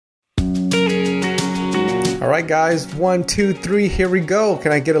All right, guys, 1, 2, 3, here we go.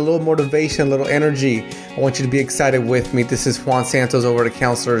 Can I get a little motivation, a little energy? I want you to be excited with me. This is Juan Santos over at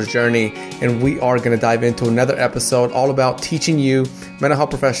Counselor's Journey, and we are going to dive into another episode all about teaching you mental health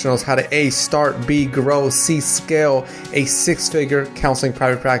professionals how to A, start, B, grow, C, scale a 6-figure counseling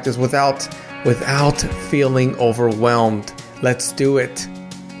private practice without feeling overwhelmed. Let's do it.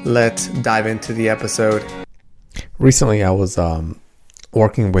 Let's dive into the episode. Recently, I was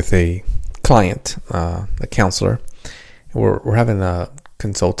working with a client, a counselor. We're having a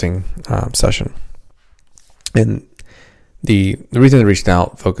consulting session, and the reason I reached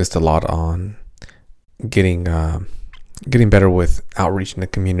out focused a lot on getting better with outreach in the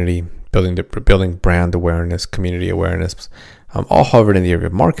community, building brand awareness, community awareness, all hovered in the area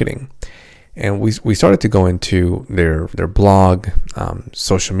of marketing. And we started to go into their blog,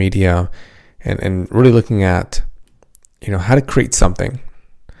 social media, and really looking at how to create something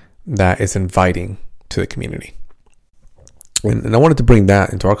that is inviting to the community. And I wanted to bring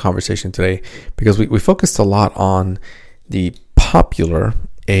that into our conversation today because we focused a lot on the popular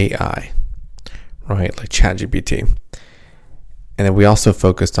AI, right? Like ChatGPT. And then we also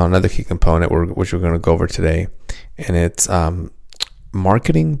focused on another key component which we're going to go over today. And it's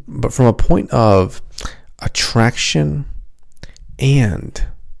marketing, but from a point of attraction and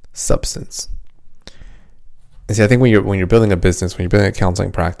substance. And see, I think when you're building a business, when you're building a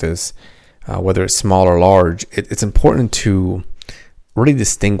counseling practice, whether it's small or large, it's important to really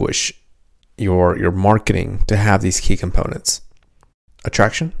distinguish your marketing to have these key components: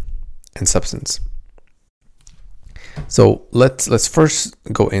 attraction and substance. So let's first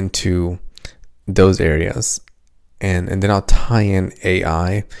go into those areas, and then I'll tie in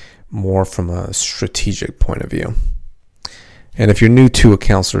AI more from a strategic point of view. And if you're new to a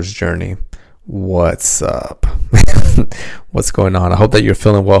counselor's journey, what's up? What's going on? I hope that you're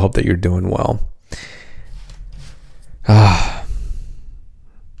feeling well. I hope that you're doing well. That's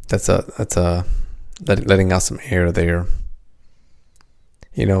letting out some air there.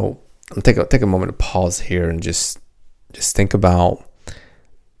 Take a moment to pause here and just think about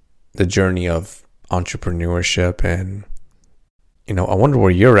the journey of entrepreneurship. And I wonder where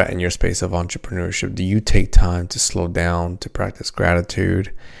you're at in your space of entrepreneurship. Do you take time to slow down, to practice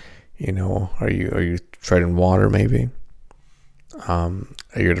gratitude? Are you treading water maybe? Are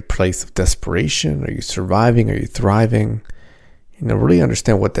you at a place of desperation? Are you surviving? Are you thriving? Really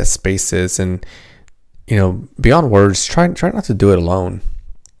understand what that space is, and beyond words, try not to do it alone.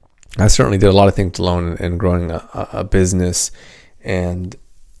 I certainly did a lot of things alone in growing a business, and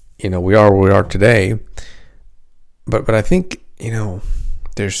we are where we are today. But I think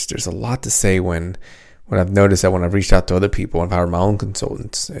there's a lot to say when I've noticed that when I've reached out to other people and I've hired my own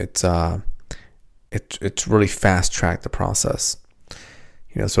consultants, it's really fast tracked the process.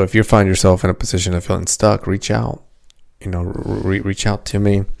 So if you find yourself in a position of feeling stuck, reach out. Reach out to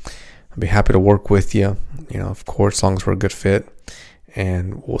me. I'd be happy to work with you. Of course, as long as we're a good fit,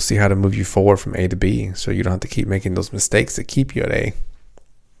 and we'll see how to move you forward from A to B, so you don't have to keep making those mistakes that keep you at A.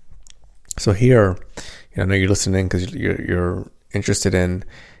 So here, I know you're listening because you're interested in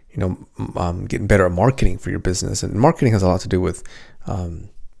getting better at marketing for your business. And marketing has a lot to do with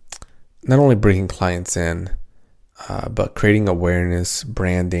not only bringing clients in, but creating awareness,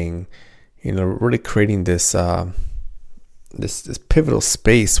 branding, really creating this this pivotal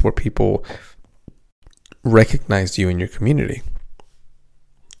space where people recognize you in your community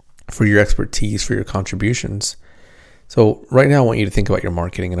for your expertise, for your contributions. So right now I want you to think about your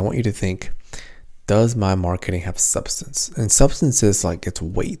marketing, and I want you to think, does my marketing have substance? And substance is like its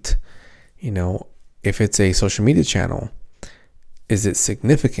weight. If it's a social media channel, is it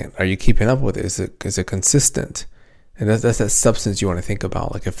significant? Are you keeping up with it? Is it consistent? And that's that substance you want to think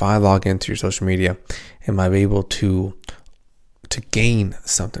about. Like, if I log into your social media, am I able to gain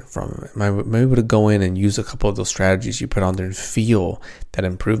something from it? Am I able to go in and use a couple of those strategies you put on there and feel that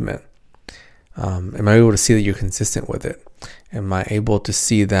improvement? Am I able to see that you're consistent with it? Am I able to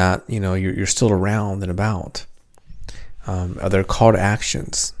see that you're still around and about? Are there call to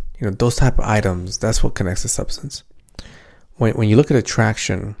actions? Those type of items. That's what connects to substance. When you look at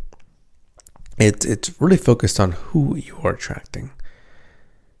attraction, it's really focused on who you are attracting.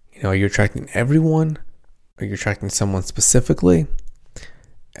 Are you attracting everyone? Are you attracting someone specifically?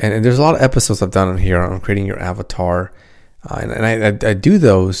 And there's a lot of episodes I've done on here on creating your avatar. And I do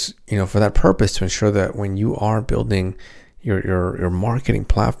those, for that purpose, to ensure that when you are building your marketing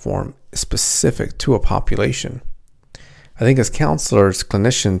platform specific to a population. I think as counselors,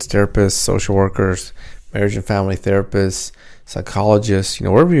 clinicians, therapists, social workers, marriage and family therapists, psychologists,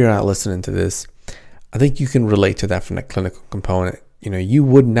 wherever you're at listening to this, I think you can relate to that from that clinical component. You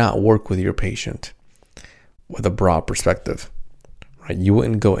would not work with your patient with a broad perspective, right? You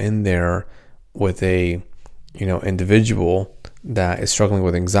wouldn't go in there with a, individual that is struggling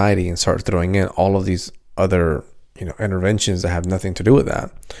with anxiety and start throwing in all of these other, interventions that have nothing to do with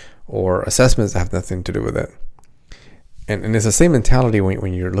that, or assessments that have nothing to do with it. And it's the same mentality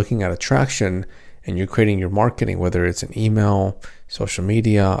when you're looking at attraction and you're creating your marketing, whether it's an email, social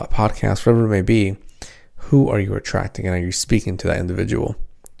media, a podcast, whatever it may be. Who are you attracting, and are you speaking to that individual?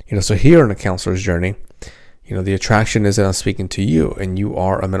 So here in a counselor's journey, the attraction is that I'm speaking to you, and you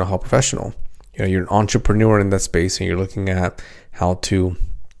are a mental health professional. You're an entrepreneur in that space, and you're looking at how to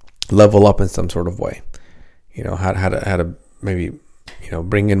level up in some sort of way. How to maybe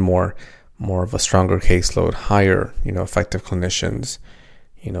bring in more of a stronger caseload, hire effective clinicians,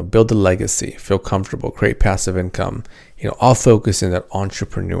 build a legacy, feel comfortable, create passive income. All focus in that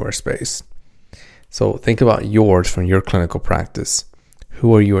entrepreneur space. So think about yours from your clinical practice.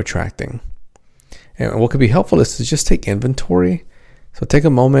 Who are you attracting? And what could be helpful is to just take inventory. So take a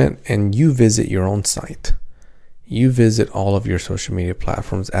moment and you visit your own site. You visit all of your social media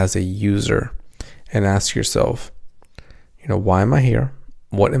platforms as a user and ask yourself, why am I here?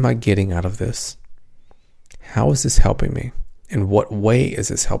 What am I getting out of this? How is this helping me? In what way is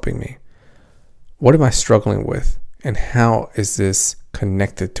this helping me? What am I struggling with? And how is this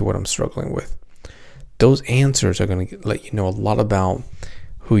connected to what I'm struggling with? Those answers are going to let you know a lot about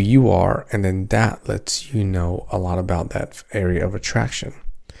who you are, and then that lets you know a lot about that area of attraction.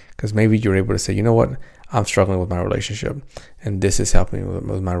 Because maybe you're able to say, you know what, I'm struggling with my relationship, and this is helping me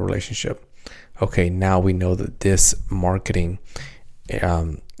with my relationship. Okay, now we know that this marketing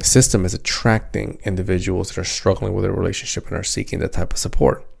system is attracting individuals that are struggling with their relationship and are seeking that type of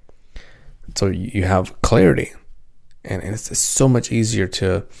support. So you have clarity, and it's so much easier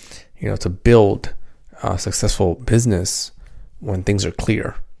to build a successful business when things are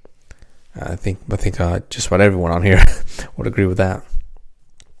clear. I think just about everyone on here would agree with that.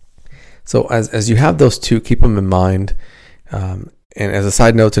 So as you have those two, keep them in mind. And as a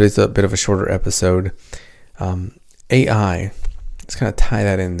side note, today's a bit of a shorter episode. AI, let's kind of tie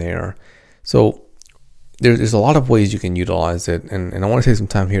that in there. So there's a lot of ways you can utilize it, and I want to take some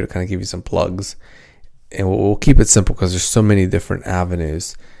time here to kind of give you some plugs. And we'll keep it simple because there's so many different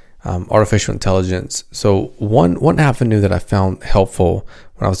avenues. Artificial intelligence. So one avenue that I found helpful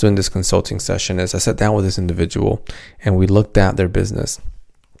when I was doing this consulting session is I sat down with this individual and we looked at their business.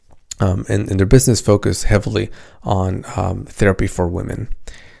 And their business focused heavily on therapy for women.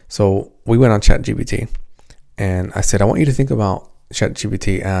 So we went on ChatGPT and I said, I want you to think about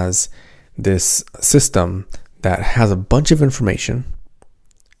ChatGPT as this system that has a bunch of information,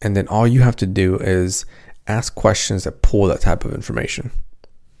 and then all you have to do is ask questions that pull that type of information.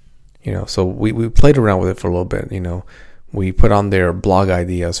 So we played around with it for a little bit. We put on their blog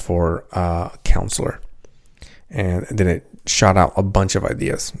ideas for a counselor, and then it shot out a bunch of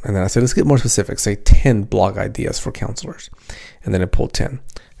ideas. And then I said, let's get more specific, say 10 blog ideas for counselors. And then it pulled 10.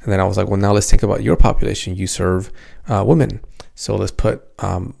 And then I was like, well, now let's think about your population. You serve women. So let's put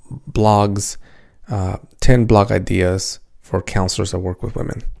blogs, 10 blog ideas for counselors that work with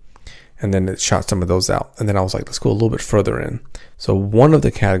women. And then it shot some of those out. And then I was like, let's go a little bit further in. So one of the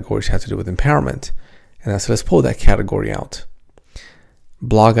categories had to do with empowerment. And I said, let's pull that category out.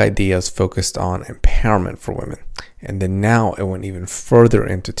 Blog ideas focused on empowerment for women. And then now it went even further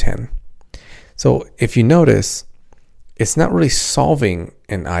into 10. So if you notice, it's not really solving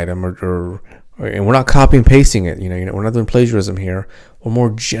an item and we're not copy and pasting it. We're not doing plagiarism here. We're more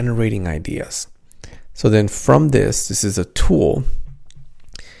generating ideas. So then from this is a tool.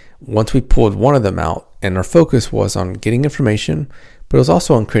 Once we pulled one of them out, and our focus was on getting information, but it was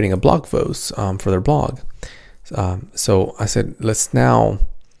also on creating a blog post for their blog. So I said, let's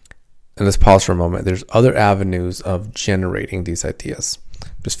pause for a moment. There's other avenues of generating these ideas.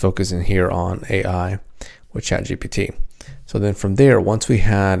 Just focusing here on AI with ChatGPT. So then from there, once we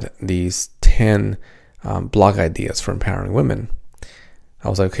had these 10 blog ideas for empowering women, I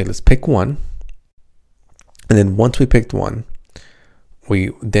was like, okay, let's pick one. And then once we picked one,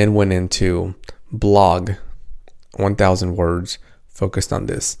 we then went into blog 1,000 words focused on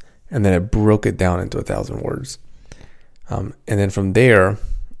this. And then it broke it down into 1,000 words. And then from there,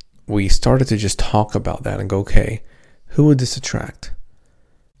 we started to just talk about that and go, okay, who would this attract?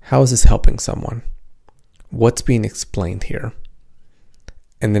 How is this helping someone? What's being explained here?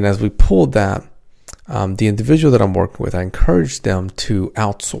 And then as we pulled that, the individual that I'm working with, I encouraged them to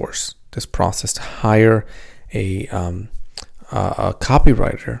outsource this process, to hire a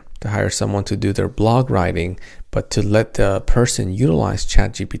copywriter, to hire someone to do their blog writing, but to let the person utilize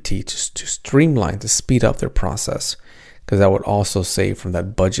ChatGPT to streamline, to speed up their process, because that would also save from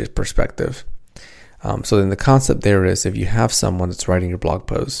that budget perspective. So then the concept there is, if you have someone that's writing your blog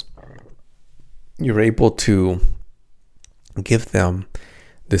post, you're able to give them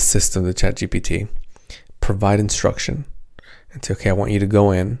this system, the ChatGPT, provide instruction, and say, okay, I want you to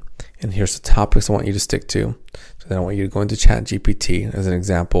go in, and here's the topics I want you to stick to. So then I want you to go into ChatGPT as an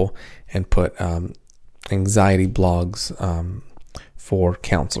example and put anxiety blogs for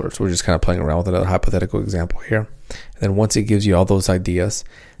counselors. We're just kind of playing around with another hypothetical example here. And then once it gives you all those ideas,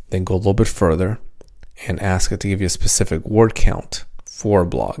 then go a little bit further and ask it to give you a specific word count for a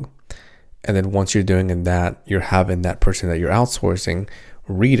blog. And then once you're doing that, you're having that person that you're outsourcing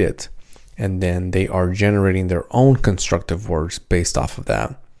read it, and then they are generating their own constructive words based off of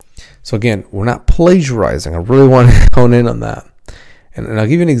that. So again, we're not plagiarizing. I really want to hone in on that. And I'll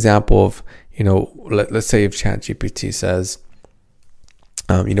give you an example of, let's say if ChatGPT says,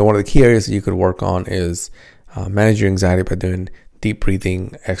 one of the key areas that you could work on is manage your anxiety by doing deep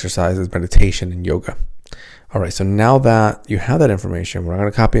breathing exercises, meditation, and yoga. All right, so now that you have that information, we're not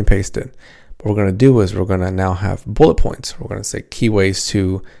going to copy and paste it. What we're going to do is we're going to now have bullet points. We're going to say key ways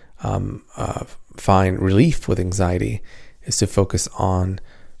to find relief with anxiety is to focus on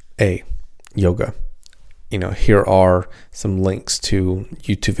yoga. Here are some links to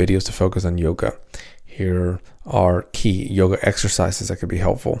YouTube videos to focus on yoga. Here are key yoga exercises that could be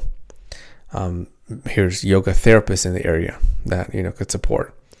helpful. Here's yoga therapists in the area that could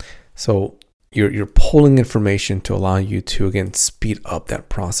support. So you're pulling information to allow you to, again, speed up that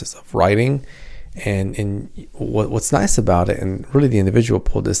process of writing. And what's nice about it, and really the individual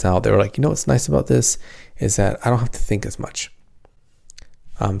pulled this out, they were like, what's nice about this is that I don't have to think as much.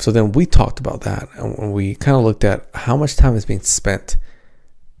 So then we talked about that, and we kind of looked at how much time is being spent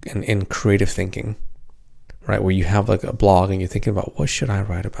in creative thinking, right? Where you have like a blog and you're thinking about, what should I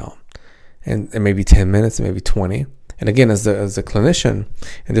write about? And maybe 10 minutes, and maybe 20. And again, as the clinician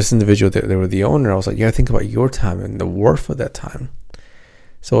and this individual, they were the owner, I was like, you gotta think about your time and the worth of that time.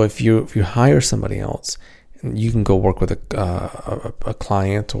 So if you hire somebody else, you can go work with a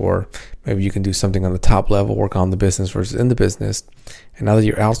client, or maybe you can do something on the top level, work on the business versus in the business. And now that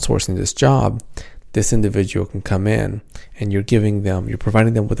you're outsourcing this job, this individual can come in and you're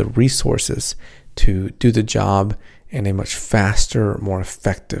providing them with the resources to do the job in a much faster, more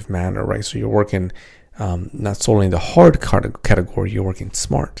effective manner, right? So you're working not solely in the hard category, you're working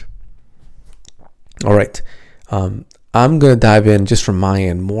smart. All right. I'm going to dive in just from my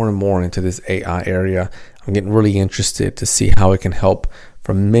end more and more into this AI area. I'm getting really interested to see how it can help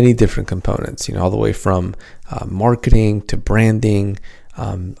from many different components, all the way from marketing to branding.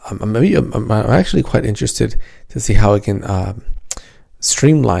 I'm actually quite interested to see how it can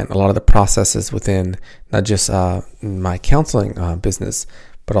streamline a lot of the processes within not just my counseling business,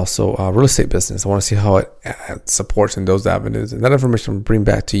 but also real estate business. I want to see how it supports in those avenues. And that information will bring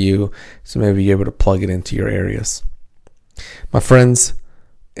back to you, so maybe you're able to plug it into your areas. My friends,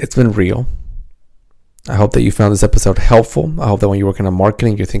 it's been real. I hope that you found this episode helpful. I hope that when you're working on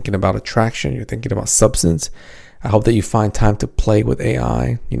marketing, you're thinking about attraction, you're thinking about substance. I hope that you find time to play with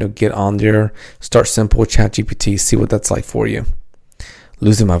AI. Get on there, start simple with ChatGPT, see what that's like for you.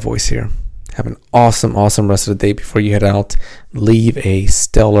 Losing my voice here. Have an awesome rest of the day. Before you head out, leave a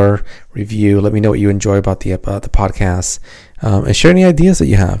stellar review. Let me know what you enjoy about the podcast, and share any ideas that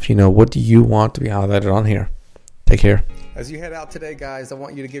you have. What do you want to be highlighted on here? Take care. As you head out today, guys, I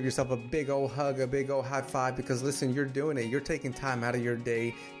want you to give yourself a big old hug, a big old high five, because listen, you're doing it. You're taking time out of your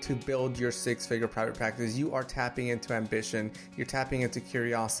day to build your 6-figure private practice. You are tapping into ambition. You're tapping into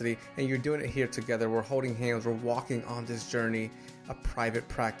curiosity, and you're doing it here together. We're holding hands. We're walking on this journey, a private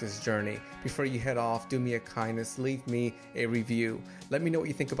practice journey. Before you head off, do me a kindness. Leave me a review. Let me know what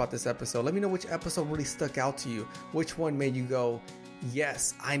you think about this episode. Let me know which episode really stuck out to you. Which one made you go,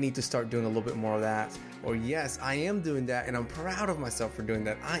 yes, I need to start doing a little bit more of that. Or yes, I am doing that and I'm proud of myself for doing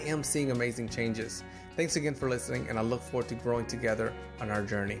that. I am seeing amazing changes. Thanks again for listening, and I look forward to growing together on our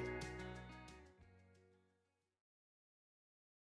journey.